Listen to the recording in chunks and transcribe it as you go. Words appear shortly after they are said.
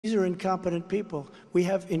These are incompetent people. We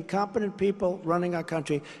have incompetent people running our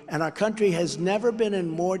country, and our country has never been in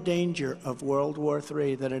more danger of World War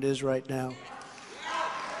III than it is right now.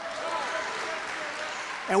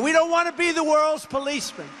 And we don't want to be the world's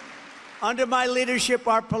policeman. Under my leadership,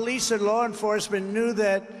 our police and law enforcement knew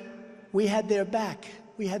that we had their back.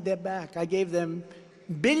 We had their back. I gave them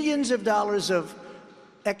billions of dollars of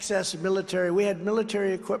excess military. We had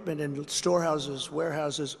military equipment in storehouses,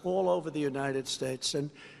 warehouses all over the United States,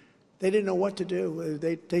 and they didn't know what to do.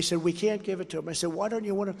 They said, we can't give it to them. I said, why don't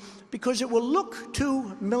you want to? Because it will look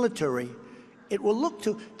too military. It will look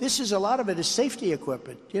too, a lot of it is safety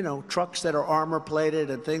equipment, you know, trucks that are armor plated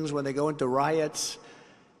and things when they go into riots.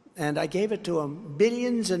 And I gave it to them,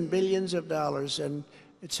 billions and billions of dollars, and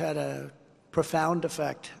it's had a profound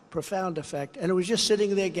effect. And it was just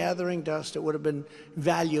sitting there gathering dust. It would have been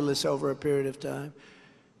valueless over a period of time.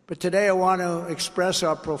 But today I want to express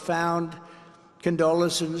our profound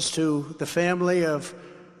condolences to the family of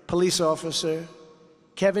police officer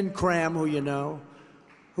Kevin Cram, who you know,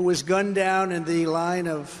 who was gunned down in the line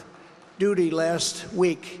of duty last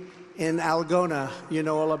week in Algona. You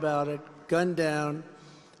know all about it. Gunned down.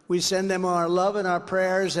 We send them our love and our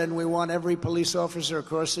prayers, and we want every police officer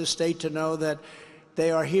across this state to know that they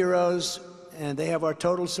are heroes and they have our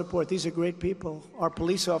total support. These are great people. Our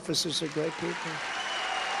police officers are great people.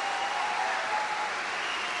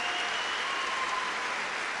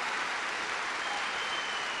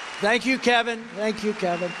 Thank you, Kevin. Thank you,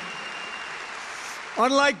 Kevin.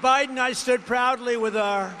 Unlike Biden, I stood proudly with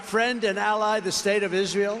our friend and ally, the State of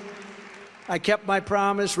Israel. I kept my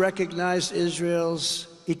promise, recognized Israel's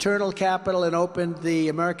eternal capital, and opened the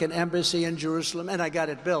American embassy in Jerusalem. And I got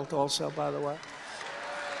it built also, by the way.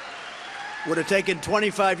 Would have taken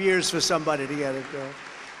 25 years for somebody to get it built.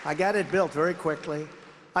 I got it built very quickly.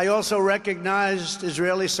 I also recognized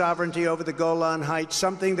Israeli sovereignty over the Golan Heights,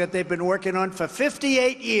 something that they've been working on for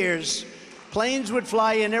 58 years. Planes would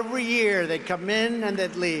fly in every year. They'd come in and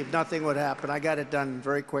they'd leave. Nothing would happen. I got it done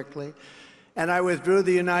very quickly. And I withdrew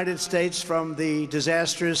the United States from the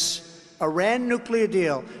disastrous Iran nuclear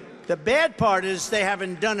deal. The bad part is they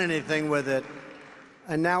haven't done anything with it.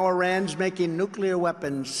 And now Iran's making nuclear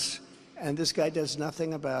weapons, and this guy does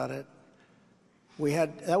nothing about it.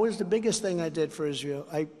 That was the biggest thing I did for Israel.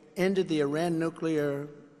 I ended the Iran nuclear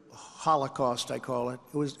holocaust, I call it.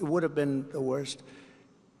 It would have been the worst.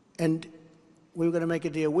 And we were going to make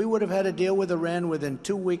a deal. We would have had a deal with Iran within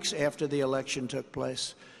 2 weeks after the election took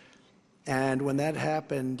place. And when that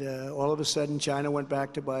happened, all of a sudden, China went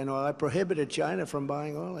back to buying oil. I prohibited China from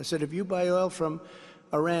buying oil. I said, if you buy oil from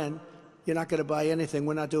Iran, you're not going to buy anything.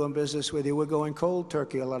 We're not doing business with you. We're going cold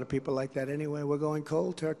turkey. A lot of people like that anyway. We're going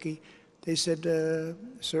cold turkey. They said,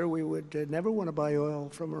 sir, we would never want to buy oil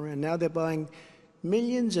from Iran. Now they're buying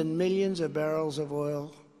millions and millions of barrels of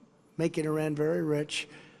oil, making Iran very rich.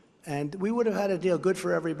 And we would have had a deal, good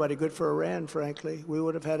for everybody, good for Iran, frankly. We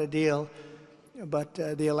would have had a deal, but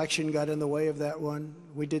the election got in the way of that one.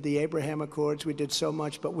 We did the Abraham Accords. We did so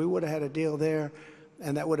much, but we would have had a deal there,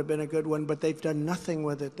 and that would have been a good one. But they've done nothing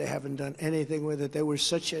with it. They haven't done anything with it.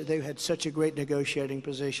 They had such a great negotiating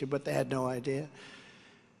position, but they had no idea.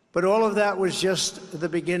 But all of that was just the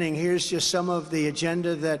beginning. Here's just some of the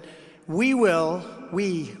agenda that we will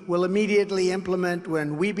immediately implement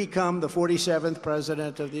when we become the 47th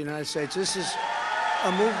President of the United States. This is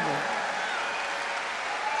a movement.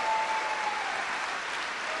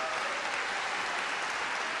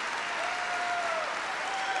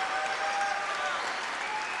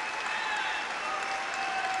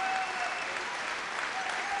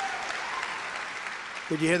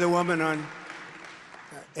 Did you hear the woman on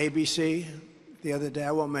ABC the other day?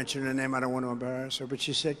 I won't mention her name. I don't want to embarrass her. But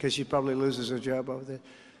she said, because she probably loses her job over there,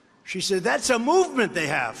 she said, that's a movement they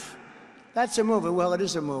have. That's a movement. Well, it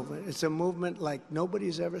is a movement. It's a movement like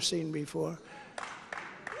nobody's ever seen before.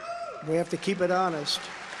 We have to keep it honest.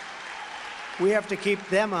 We have to keep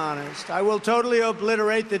them honest. I will totally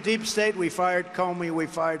obliterate the deep state. We fired Comey. We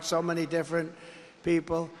fired so many different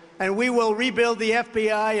people. And we will rebuild the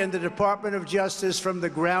FBI and the Department of Justice from the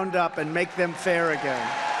ground up and make them fair again.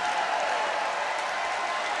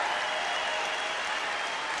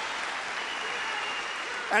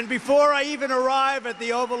 And before I even arrive at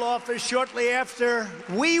the Oval Office, shortly after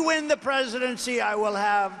we win the presidency, I will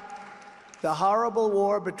have the horrible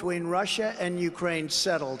war between Russia and Ukraine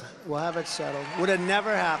settled. We'll have it settled. Would have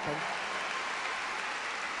never happened.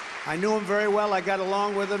 I knew him very well. I got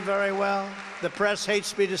along with him very well. The press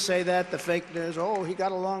hates me to say that, the fake news. Oh, he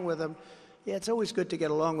got along with him. Yeah, it's always good to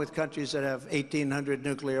get along with countries that have 1,800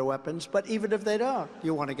 nuclear weapons. But even if they don't,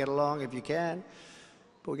 you want to get along if you can.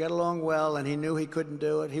 But we got along well, and he knew he couldn't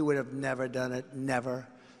do it. He would have never done it, never.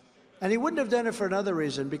 And he wouldn't have done it for another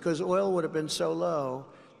reason, because oil would have been so low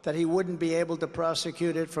that he wouldn't be able to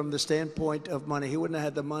prosecute it from the standpoint of money. He wouldn't have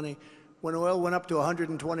had the money. When oil went up to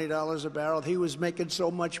 $120 a barrel, he was making so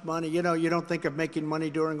much money. You know, you don't think of making money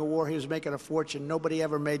during a war. He was making a fortune. Nobody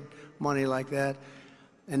ever made money like that.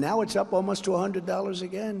 And now it's up almost to $100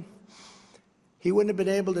 again. He wouldn't have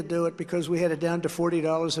been able to do it because we had it down to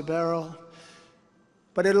 $40 a barrel.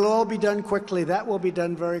 But it'll all be done quickly. That will be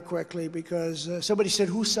done very quickly, because somebody said,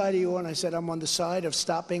 whose side are you on? I said, I'm on the side of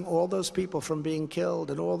stopping all those people from being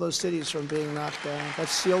killed and all those cities from being knocked down.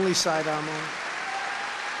 That's the only side I'm on.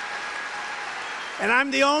 And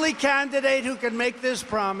I'm the only candidate who can make this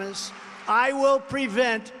promise. I will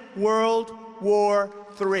prevent World War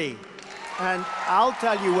III. And I'll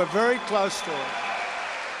tell you, we're very close to it.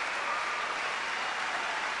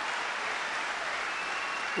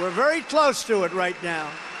 We're very close to it right now.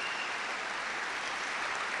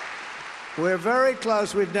 We're very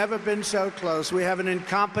close. We've never been so close. We have an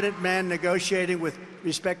incompetent man negotiating with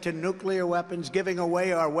respect to nuclear weapons, giving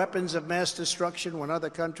away our weapons of mass destruction when other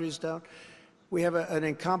countries don't. We have an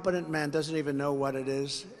incompetent man, doesn't even know what it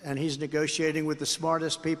is, and he's negotiating with the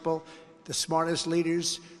smartest people, the smartest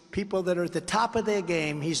leaders, people that are at the top of their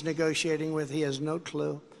game. He's negotiating with. He has no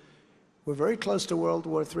clue. We're very close to World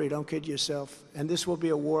War III, don't kid yourself. And this will be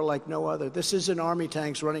a war like no other. This isn't army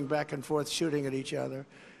tanks running back and forth shooting at each other.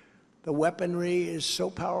 The weaponry is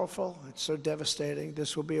so powerful, it's so devastating.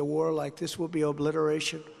 This will be a war like this will be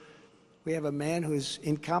obliteration. We have a man who's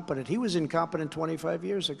incompetent. He was incompetent 25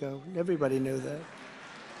 years ago. Everybody knew that.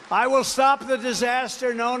 I will stop the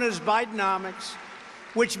disaster known as Bidenomics,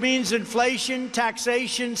 which means inflation,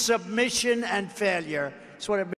 taxation, submission, and failure. That's what it means.